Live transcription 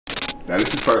Now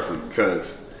this is perfect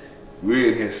because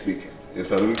we're in here speaking. And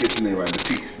so let me get your name right,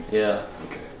 Lateef. Yeah.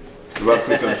 Okay. I'm about to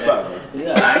put you on the spot, bro.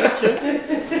 Yeah, I ain't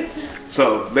tripping.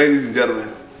 So, ladies and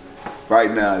gentlemen,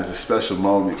 right now is a special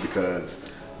moment because,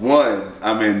 one,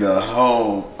 I'm in the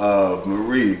home of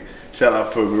Marie. Shout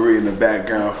out for Marie in the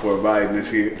background for inviting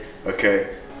us here.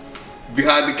 Okay.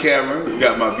 Behind the camera, we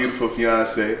got my beautiful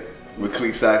fiance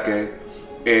with Sake.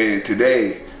 And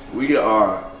today, we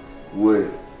are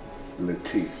with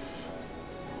Lateef.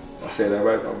 I said that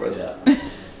right, my brother? Yeah.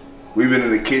 We've been in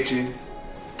the kitchen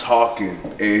talking,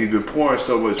 and he's been pouring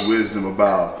so much wisdom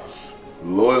about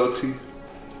loyalty.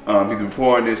 He's been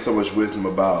pouring in so much wisdom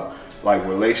about like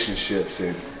relationships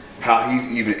and how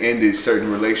he's even ended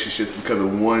certain relationships because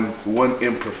of one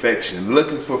imperfection,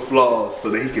 looking for flaws so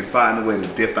that he can find a way to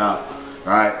dip out,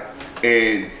 right?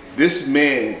 And this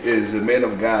man is a man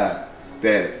of God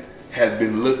that has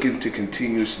been looking to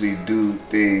continuously do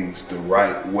things the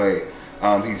right way.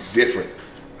 He's different.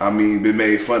 I mean, been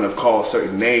made fun of, called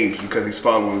certain names because he's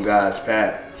following God's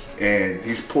path. And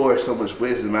he's poured so much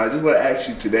wisdom. And I just want to ask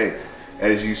you today,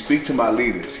 as you speak to my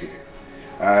leaders here,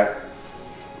 all right,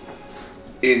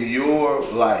 in your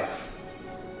life,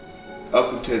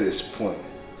 up until this point,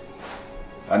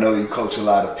 I know you coach a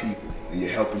lot of people and you're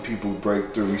helping people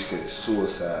break through. You said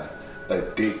suicide,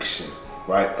 addiction,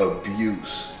 right?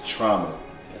 Abuse, trauma.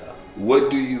 Yeah.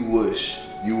 What do you wish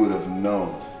you would have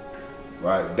known,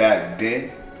 right, back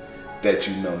then that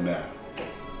you know now?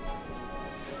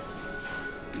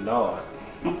 Lord.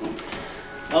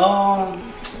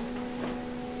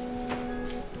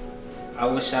 I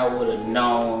wish I would have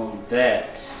known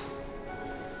that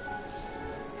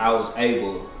I was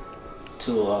able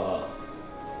to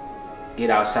get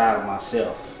outside of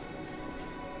myself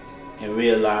and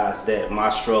realize that my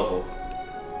struggle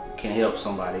can help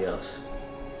somebody else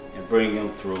and bring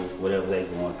them through whatever they're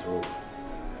going through.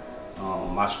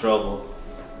 My struggle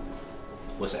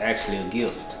was actually a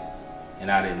gift,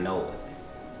 and I didn't know it.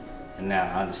 And now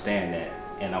I understand that,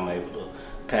 and I'm able to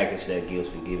package that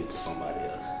gift and give it to somebody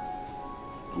else.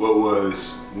 What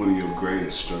was one of your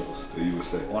greatest struggles that you would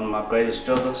say? One of my greatest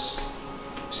struggles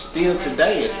still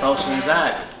today is social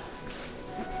anxiety.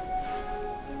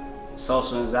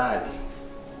 Social anxiety.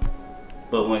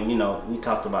 But when, you know, we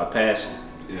talked about passion.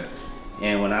 Yeah.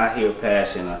 And when I hear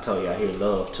passion, I tell you, I hear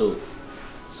love too.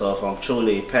 So if I'm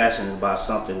truly passionate about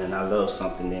something and I love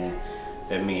something, then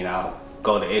that means I'll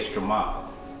go the extra mile.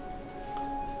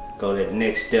 Go that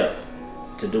next step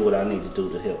to do what I need to do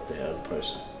to help the other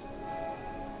person.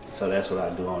 So that's what I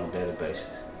do on a daily basis.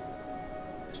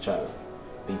 Just try to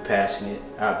be passionate.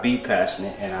 I be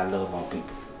passionate and I love on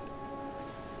people.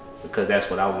 Because that's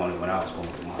what I wanted when I was going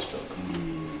through my struggle.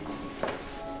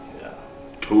 Yeah.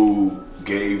 Who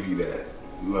gave you that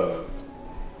love?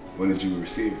 When did you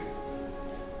receive it?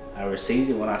 I received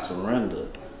it when I surrendered,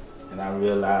 and I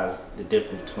realized the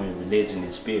difference between religion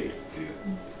and spirit. Yeah.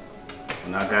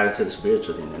 When I got into the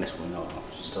spiritual, then that's when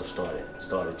stuff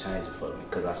started changing for me,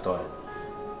 because I started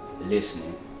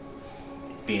listening,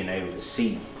 being able to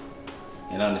see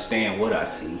and understand what I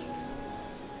see,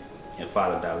 and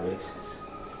follow directions.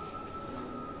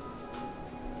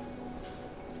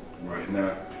 Right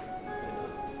now,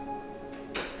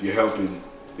 you're helping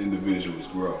individuals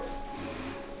grow.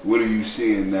 What are you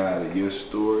seeing now that your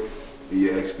story and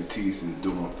your expertise is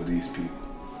doing for these people?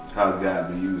 How's God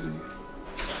been using you?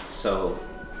 So,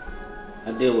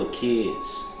 I deal with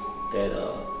kids that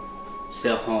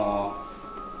self-harm.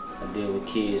 I deal with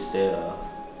kids that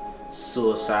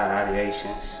suicide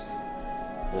ideations.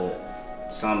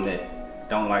 But some that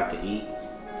don't like to eat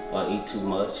or eat too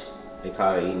much. They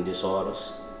call it eating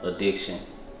disorders, addiction,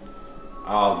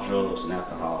 all drugs and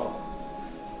alcohol.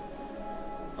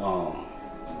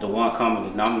 The one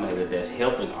common denominator that's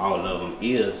helping all of them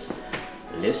is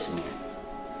listening.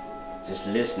 Just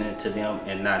listening to them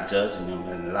and not judging them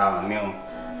and allowing them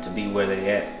to be where they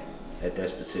at that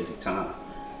specific time.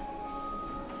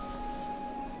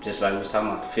 Just like we was talking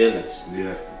about the feelings.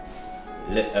 Yeah.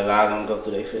 Allow them to go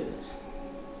through their feelings.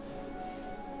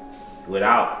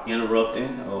 Without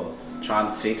interrupting or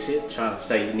trying to fix it, trying to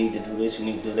say you need to do this, you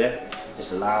need to do that.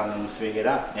 Just allowing them to figure it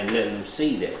out and letting them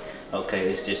see that, okay,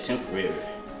 it's just temporary.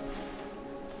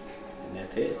 And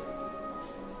that's it.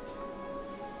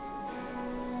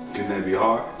 Can that be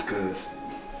hard? Because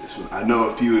I know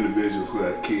a few individuals who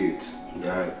have kids,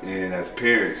 right? And as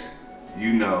parents,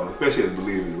 you know, especially as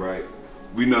believers, right?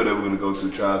 We know that we're going to go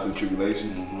through trials and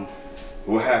tribulations. Mm-hmm.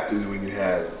 What happens when you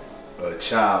have a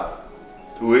child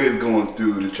who is going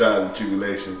through the trials and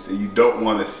tribulations and you don't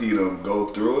want to see them go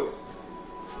through it?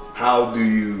 How do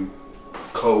you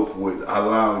cope with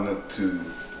allowing them to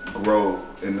grow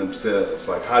in themselves?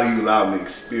 Like, how do you allow them to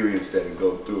experience that and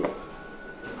go through it?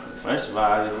 First of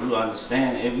all, if you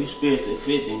understand, if you spiritually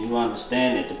fit, then you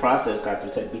understand that the process got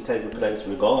to be taking place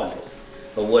regardless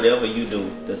of whatever you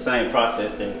do. The same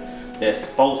process that's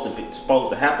supposed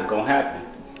to happen gonna happen,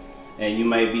 and you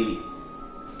may be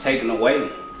taken away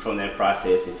from that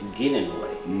process if you get in the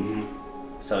way. Mm-hmm.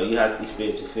 So you have to be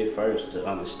spiritually fit first to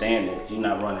understand that you're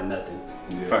not running nothing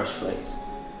in the first place.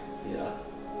 Yeah.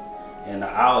 And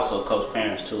I also coach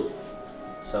parents too,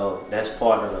 so that's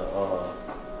part of the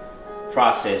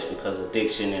process, because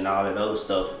addiction and all that other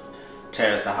stuff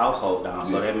tears the household down.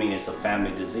 So that means it's a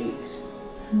family disease.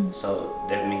 So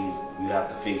that means you have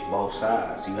to fix both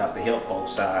sides. You have to help both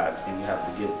sides, and you have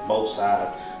to give both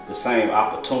sides the same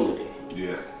opportunity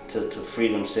to free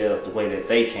themselves the way that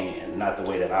they can, not the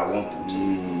way that I want them to.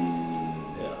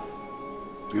 Yeah.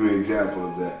 Give me an example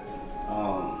of that.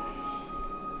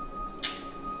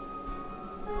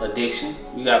 Addiction.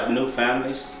 You got new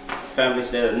families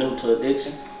that are new to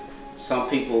addiction. Some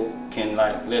people can,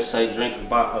 like, let's say, drink a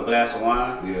glass of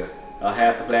wine, a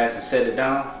half a glass, and set it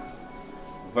down,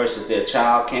 versus their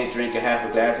child can't drink a half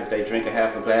a glass. If they drink a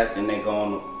half a glass, then they go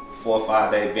on a 4 or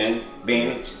 5 day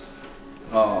binge.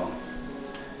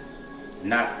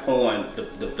 Not pouring,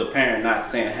 the parent not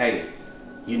saying, hey,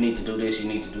 you need to do this, you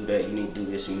need to do that, you need to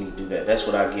do this, you need to do that. That's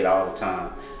what I get all the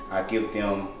time. I give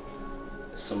them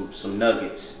some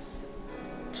nuggets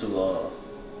to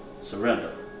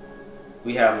surrender.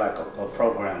 We have like a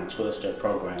program, a 12-step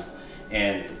program,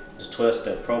 and the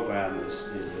 12-step program is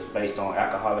based on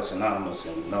Alcoholics Anonymous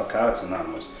and Narcotics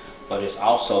Anonymous, but it's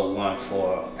also one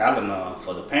for Al-Anon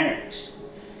for the parents.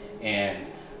 And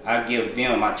I give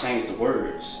them, I change the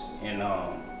words, and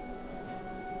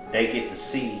they get to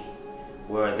see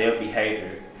where their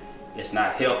behavior is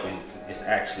not helping, it's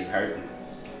actually hurting,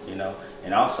 you know.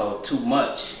 And also, too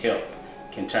much help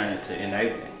can turn into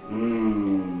enabling.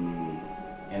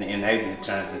 And enabling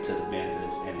turns into the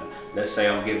business. And let's say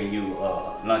I'm giving you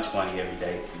lunch money every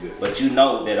day, but you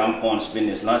know that I'm going to spend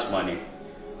this lunch money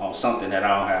on something that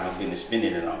I don't have no business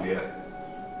spending it on.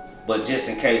 But just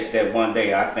in case that one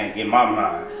day, I think in my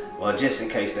mind, well, just in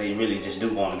case they really just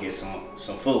do want to get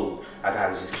some food, I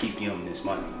gotta just keep giving them this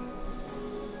money.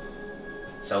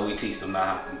 So we teach them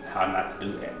how not to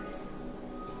do that.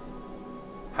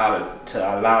 How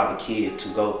to allow the kid to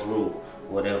go through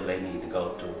whatever they need to go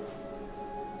through,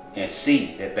 and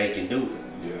see that they can do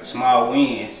it. Small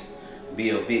wins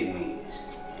build big wins,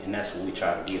 and that's what we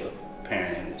try to give a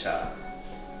parent and the child.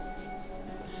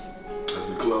 As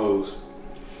we close,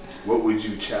 what would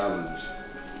you challenge?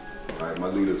 All right, my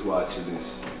leader's watching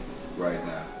this right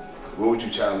now. What would you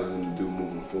challenge them to do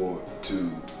moving forward to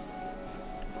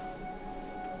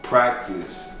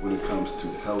practice when it comes to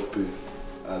helping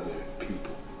other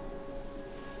people?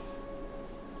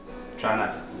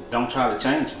 Don't try to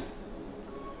change them.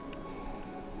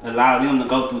 Allow them to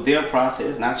go through their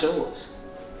process, not yours.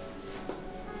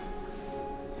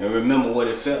 And remember what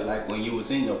it felt like when you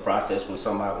was in your process, when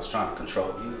somebody was trying to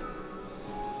control you.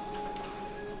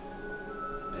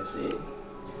 That's it.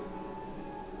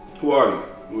 Who are you?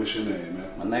 What's your name, man?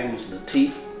 My name is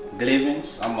Lateef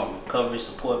Glivens. I'm a recovery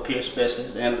support peer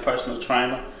specialist and a personal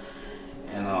trainer,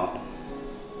 and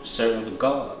serving with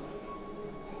God.